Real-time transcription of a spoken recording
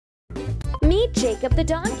Meet Jacob the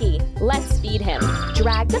donkey. Let's feed him.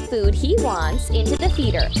 Drag the food he wants into the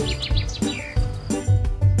feeder.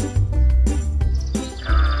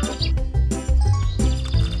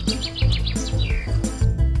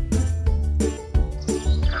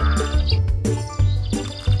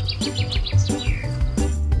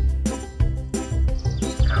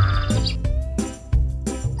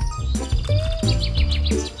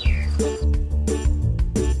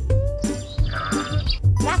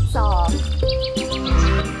 That's all.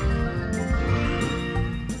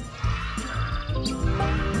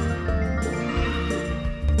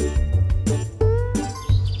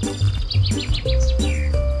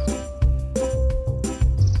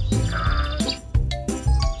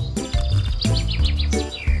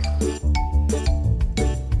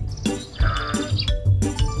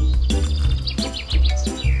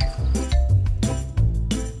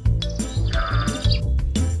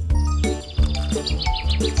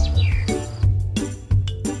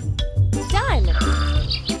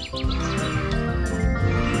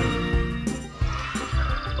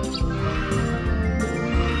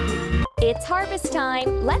 It's harvest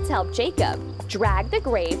time. Let's help Jacob. Drag the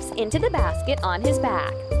grapes into the basket on his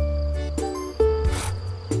back.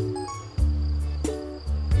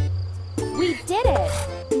 We did it!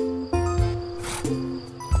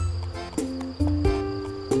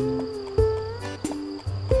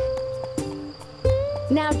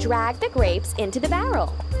 Now drag the grapes into the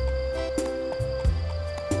barrel.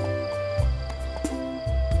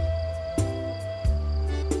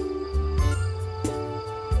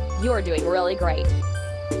 You're doing really great.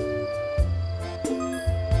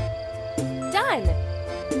 Done!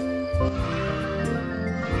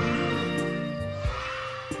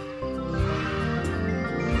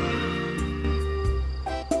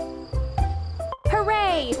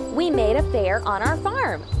 Hooray! We made a fair on our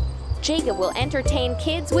farm. Jacob will entertain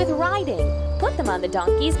kids with riding. Put them on the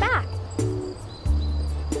donkey's back.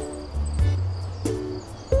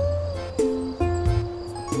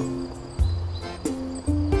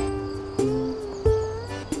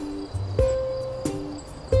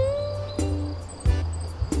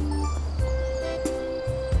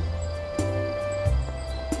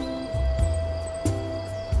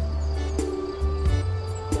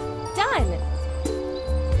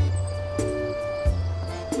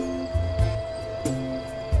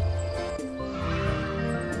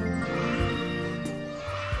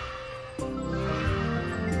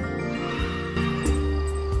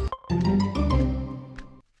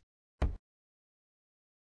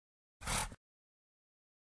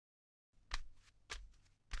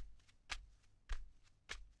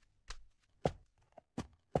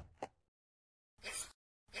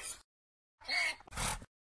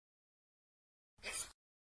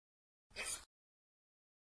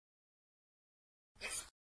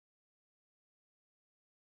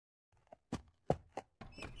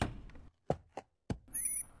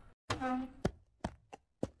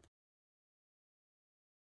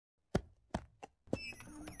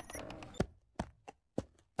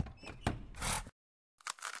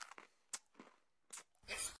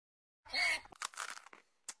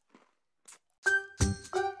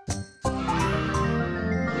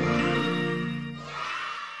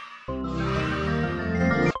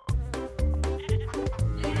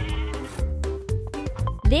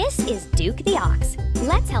 This is Duke the ox.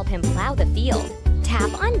 Let's help him plow the field.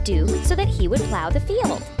 Tap on Duke so that he would plow the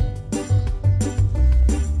field.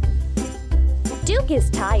 Duke is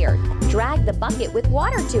tired. Drag the bucket with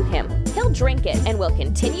water to him. He'll drink it and will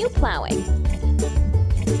continue plowing.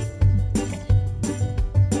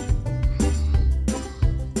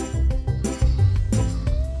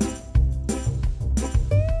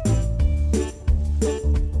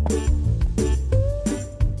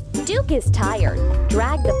 Duke is tired.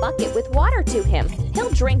 Drag the bucket with water to him. He'll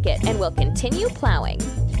drink it and will continue plowing.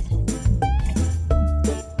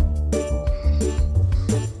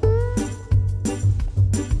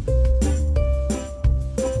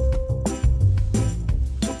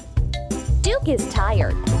 Duke is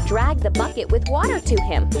tired. Drag the bucket with water to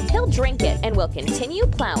him. He'll drink it and will continue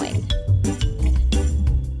plowing.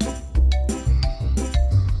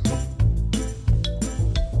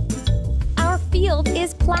 Our field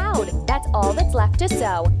is plowed. That's all that's left to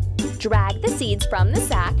sow. Drag the seeds from the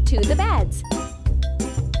sack to the beds.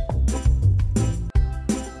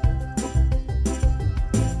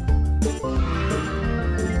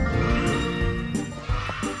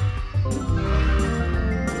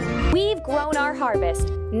 We've grown our harvest.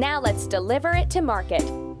 Now let's deliver it to market.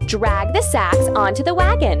 Drag the sacks onto the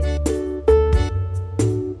wagon.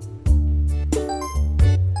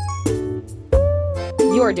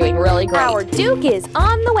 You're doing really great. Our Duke is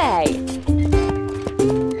on the way.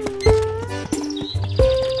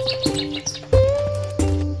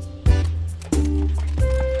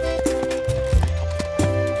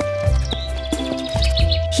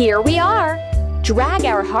 Here we are! Drag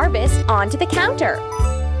our harvest onto the counter.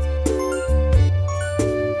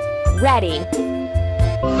 Ready.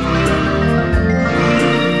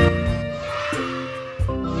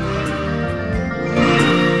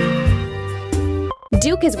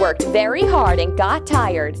 Duke has worked very hard and got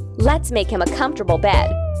tired. Let's make him a comfortable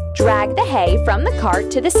bed. Drag the hay from the cart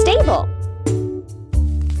to the stable.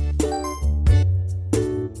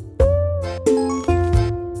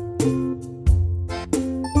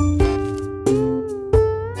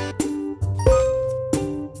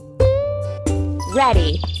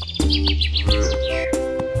 Ready.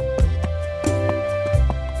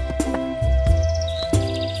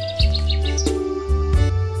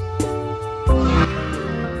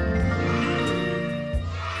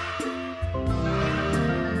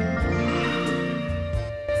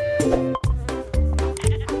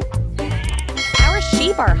 Our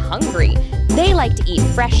sheep are hungry. They like to eat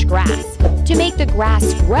fresh grass. To make the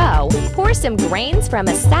grass grow, pour some grains from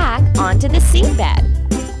a sack onto the seedbed.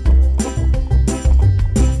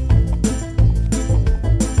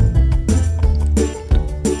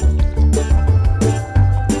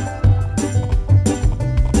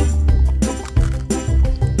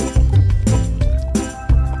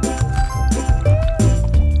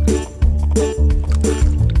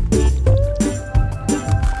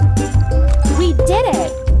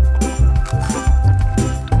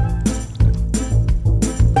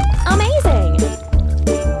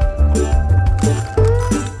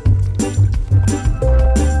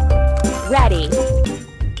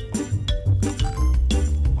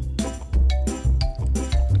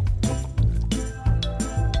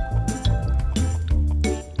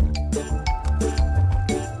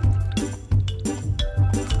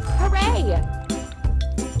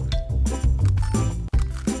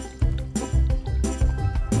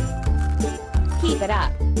 Keep it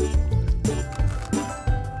up.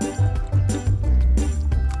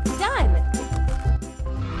 Done!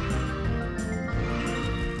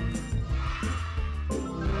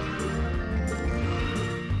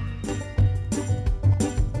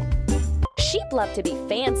 Sheep love to be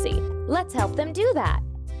fancy. Let's help them do that.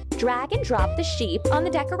 Drag and drop the sheep on the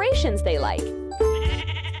decorations they like.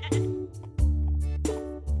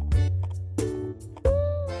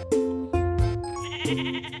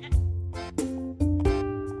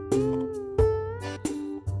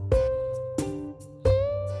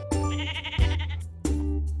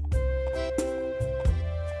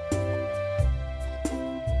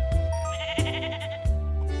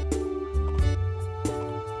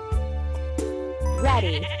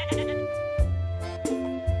 Ready.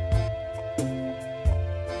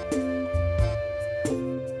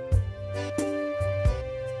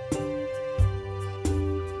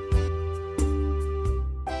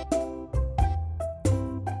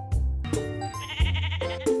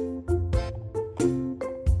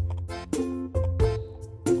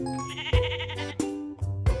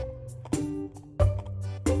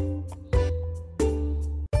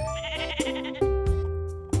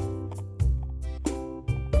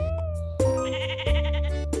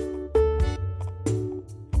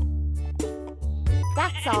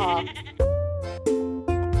 That's all.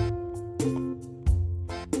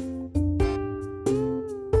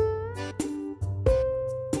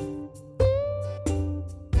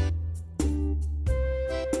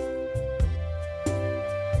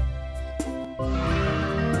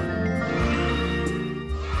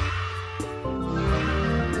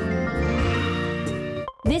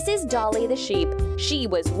 This is Dolly the sheep. She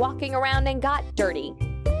was walking around and got dirty.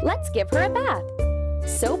 Let's give her a bath.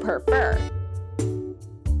 Soap her fur.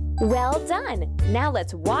 Well done! Now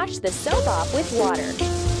let's wash the soap off with water.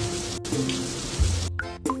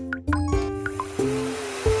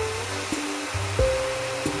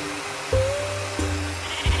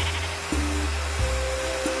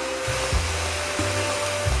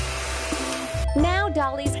 Now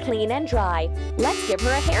Dolly's clean and dry. Let's give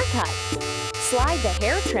her a haircut. Slide the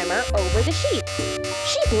hair trimmer over the sheep.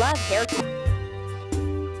 Sheep love haircuts.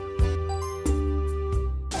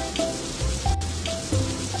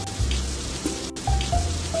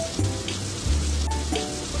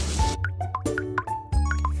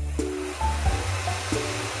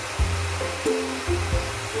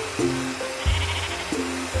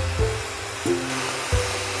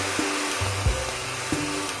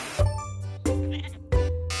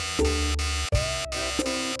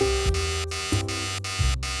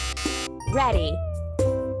 Ready.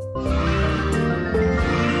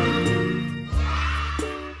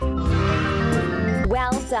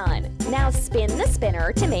 Well done. Now spin the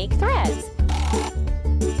spinner to make threads.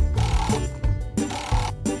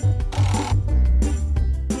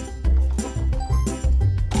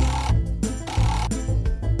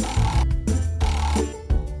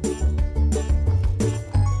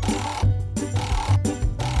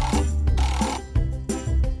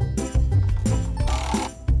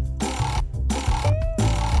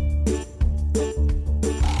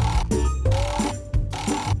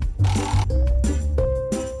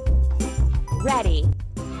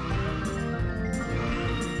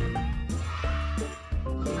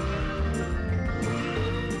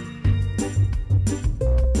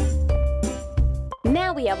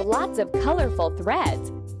 lots of colorful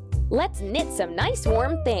threads. Let's knit some nice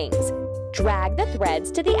warm things. Drag the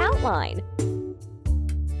threads to the outline.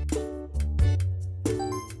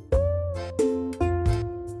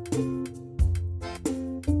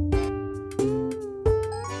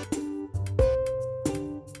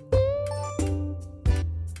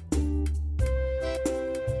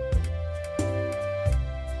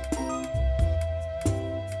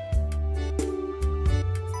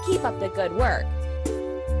 Keep up the good work.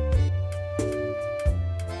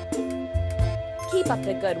 Keep up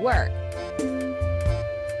the good work.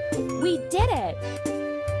 We did it!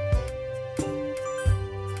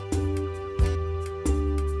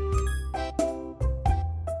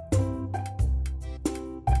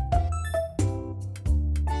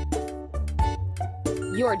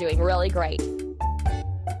 You're doing really great.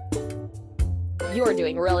 You're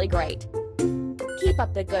doing really great. Keep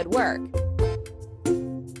up the good work.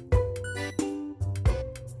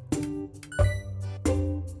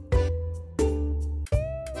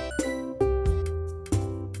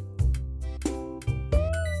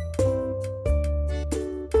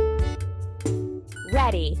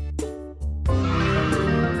 Ready.